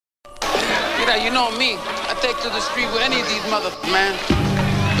Blackstract, you know me. I take to the street with any of these motherfuckers, man.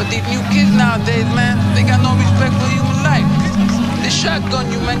 But these new kids nowadays, man, they got no respect for human life. They shotgun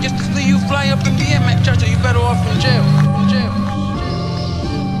you, man, just to see you fly up in the air, man. Church, you better off in jail.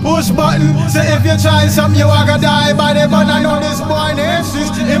 Push button, say if you try something you are gonna die by the button. I know this boy named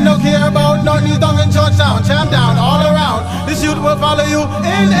Sis. Him no care about nothing, he's down in Georgetown. Champ down all around. This youth will follow you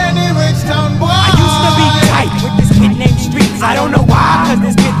in any which town, boy. I used to be tight with this kid named Streets. I don't know why, cause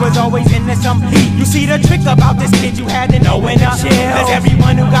this kid was always into some heat. You see the trick about this kid, you had to know when to chill. Cause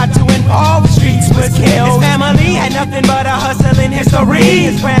everyone who got too involved with Streets was killed. His family had nothing but a hustling history.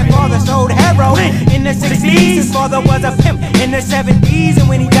 His grandfather sold heroin in the 60s. His father was a pimp in the 70s. And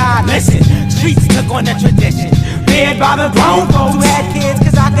when he died, listen, Streets took on the tradition. Fed by the grown folks who had kids,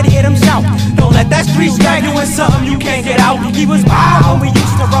 cause I could hear them shout, don't let that streets drag you in something you can't get out. He was wild when we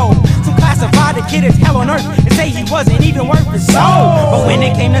used to roll. Some classified the kid as hell on earth and say he wasn't even worth his soul. But when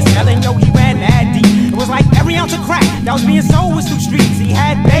it came to selling, yo, he ran mad deep. It was like every ounce of crack that was being sold was through Streets. He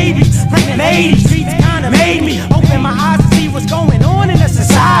had babies, pregnant ladies. Streets kinda made me open my eyes to see what's going on in the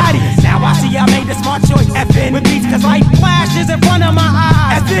society. Now I see I made the smart choice, effing with beats, cause life flashes in front of my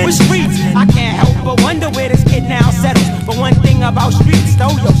eyes. Effing with Streets, I can't help but wonder where this kid now settles. But one thing about Streets,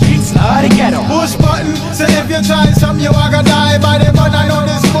 though, your Streets love to get 'em. Push button, say if you try something you are gonna die by the button. I know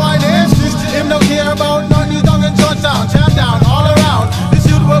this boy named Sis. Him no care about nothing, he's down in Georgetown. Champ down all around. This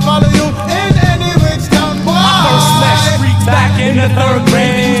youth will follow you in any which town, boy. I first smashed Streets back in the 3rd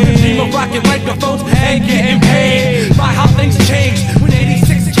grade. We used to dream of rocking microphones and getting paid. By how things changed when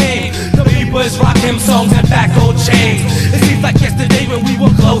 86 came. The Beepers rock him songs and back old chains. It seems like yesterday when we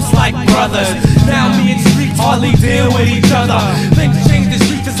were close like brothers. Now me and Streets hardly deal with each other. Things changed, the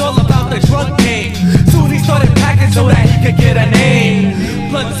Streets is all about the drug game. Soon he started packing so that he could get a name.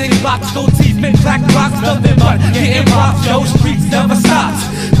 Bloods and blocks, gold teeth, men crack rocks, nothing but getting props. Yo, Streets never stops.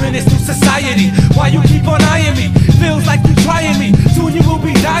 Menace to society, why you keep on eyeing me? Feels like you trying me, soon you will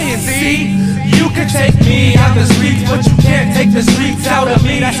be dying, see? You can take me out the streets, but you can't take the streets out of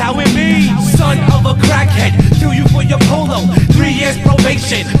me. That's how it be. Son of a crackhead, kill you for your polo. 3 years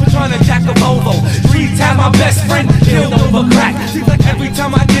probation for trying to jack a Volvo. Streets had my best friend killed over crack. Seems like every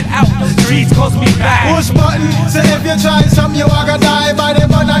time I get out, Streets calls me back. Push button, say if you try something you are gonna die by the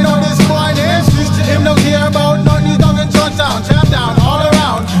button. I know this boy named Sis. Him no care about nothing, he's down in Georgetown. Champ down all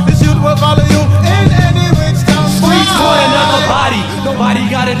around. This youth will follow you in any which town. Streets caught another body, nobody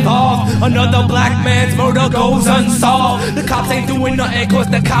got involved. Another black man's murder goes unsolved. The cops ain't doing nothing cause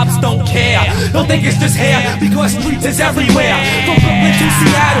the cops don't care. Don't think it's just here because Streets is everywhere. From Brooklyn to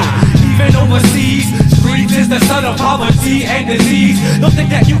Seattle, even overseas. Streets is the son of poverty and disease. Don't think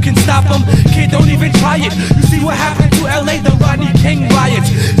that you can stop them, kid, don't even try it. You see what happened to LA, the Rodney King riots.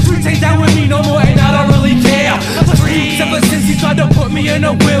 Streets ain't down with me no more and I don't really care. Streets ever since he tried to put me in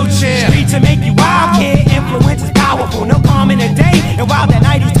a wheelchair. Streets to make you wild, kid, influence is powerful. No calm in the day, and while that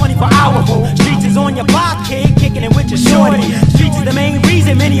night is 24-hourful. Streets is on your block, kid, kicking it with your shorty. Streets is the main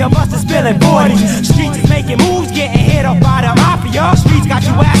reason many of us are spilling 40s. Streets is making moves, getting hit up by the mafia. Streets got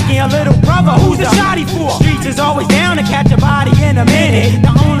you asking your little brother, who's the shotty for? Streets is always down to catch a body in a minute.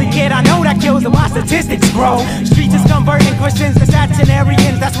 The only kid I know that kills and why statistics grow. Streets is converting Christians to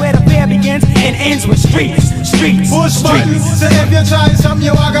Satanarians. That's where the fear begins and ends with Streets. Push button, say if you try something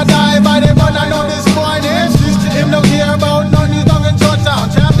you are gonna die by the button. I know this boy named Sis. Him no care about nothing.